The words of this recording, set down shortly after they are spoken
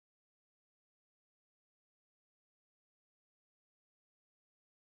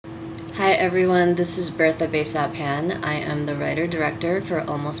Hi everyone, this is Bertha Besap-Han. I am the writer-director for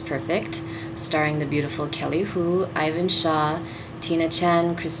Almost Perfect, starring the beautiful Kelly Hu, Ivan Shaw, Tina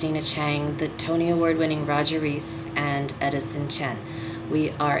Chen, Christina Chang, the Tony Award-winning Roger Rees, and Edison Chen.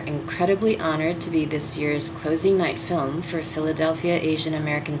 We are incredibly honored to be this year's closing night film for Philadelphia Asian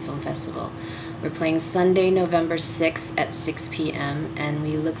American Film Festival. We're playing Sunday, November 6th at 6 p.m., and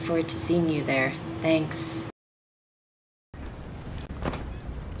we look forward to seeing you there. Thanks.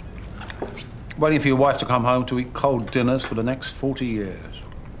 Waiting for your wife to come home to eat cold dinners for the next 40 years.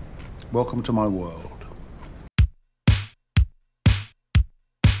 Welcome to my world.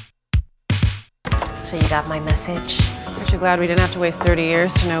 So you got my message? Aren't you glad we didn't have to waste 30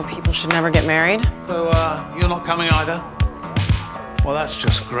 years to know people should never get married? So, you're not coming either? Well, that's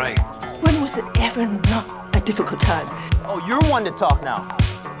just great. When was it ever not a difficult time? Oh, you're one to talk now.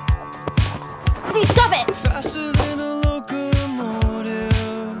 Please stop it! Faster than a locomotive,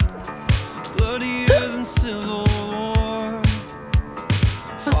 bloodier than Civil War.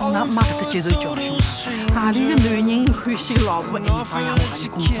 我從阿媽嘅最最着數，呢個女人血色浪漫，快有我嘅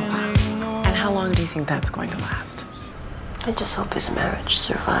工作啦。 And how long do you think that's going to last? I just hope his marriage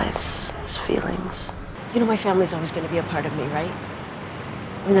survives his feelings. You know my family's always going to be a part of me, right?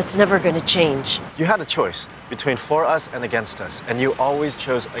 I mean, that's never going to change. You had a choice between for us and against us, and you always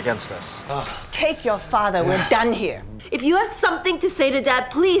chose against us. Take your father, we're done here. If you have something to say to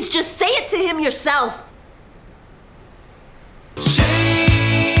Dad, please just say it to him yourself.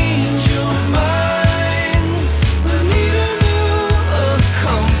 Change your mind. I need a new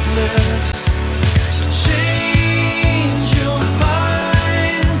accomplice. Change your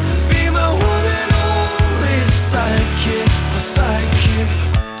mind. Be my one and only sidekick, my sidekick.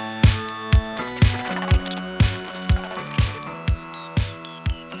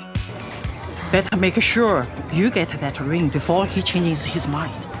 Better make sure you get that ring before he changes his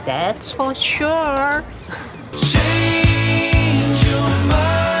mind. That's for sure. Change